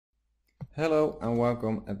Hello and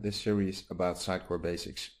welcome at this series about Sitecore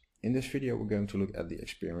basics. In this video we're going to look at the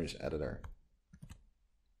Experience Editor.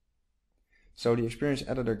 So the Experience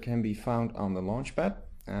Editor can be found on the Launchpad,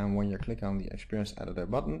 and when you click on the Experience Editor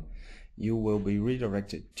button you will be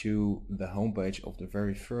redirected to the homepage of the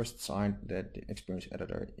very first site that the Experience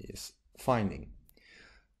Editor is finding.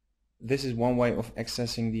 This is one way of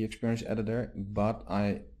accessing the Experience Editor, but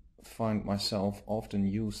I find myself often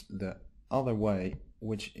use the other way,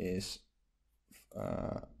 which is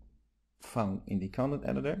found in the content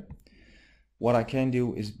editor. What I can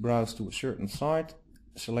do is browse to a certain site,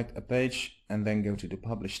 select a page, and then go to the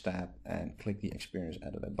Publish tab and click the Experience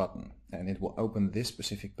Editor button, and it will open this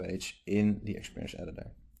specific page in the Experience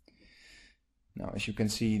Editor. Now, as you can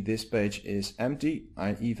see, this page is empty.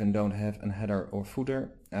 I even don't have a header or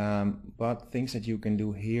footer, but things that you can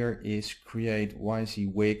do here is create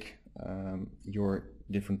WYSIWYG your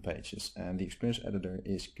different pages, and the Experience Editor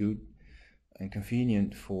is good and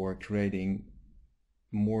convenient for creating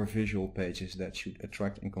more visual pages that should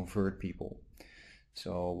attract and convert people.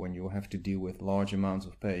 So when you have to deal with large amounts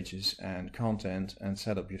of pages and content and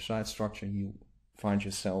set up your site structure, you find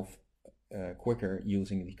yourself quicker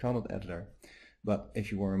using the content editor. But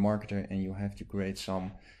if you are a marketer and you have to create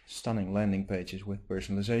some stunning landing pages with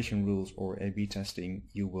personalization rules or A/B testing,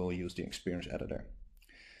 you will use the Experience Editor.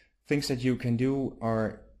 Things that you can do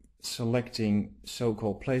are selecting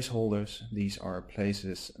so-called placeholders. These are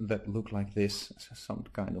places that look like this, some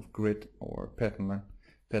kind of grid or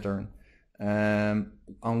pattern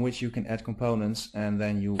on which you can add components, and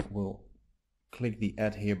then you will click the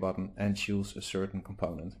Add Here button and choose a certain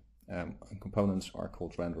component. Components are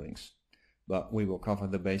called renderings, but we will cover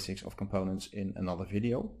the basics of components in another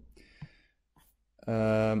video.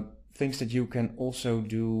 Things that you can also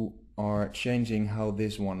do are changing how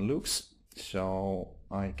this one looks. So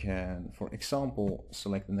I can, for example,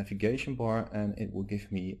 select the navigation bar and it will give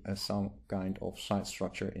me some kind of site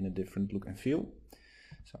structure in a different look and feel.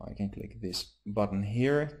 So I can click this button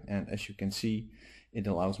here, and as you can see, it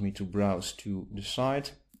allows me to browse to the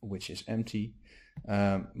site, which is empty,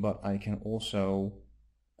 but I can also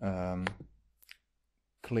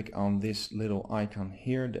click on this little icon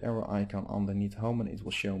here, the arrow icon underneath home, and it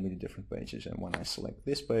will show me the different pages. And when I select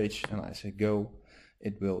this page and I say go,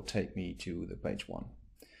 it will take me to the page 1.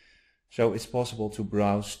 So it's possible to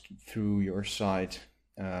browse through your site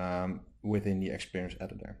within the Experience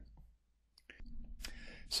Editor.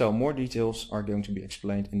 So more details are going to be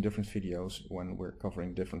explained in different videos when we're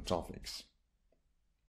covering different topics.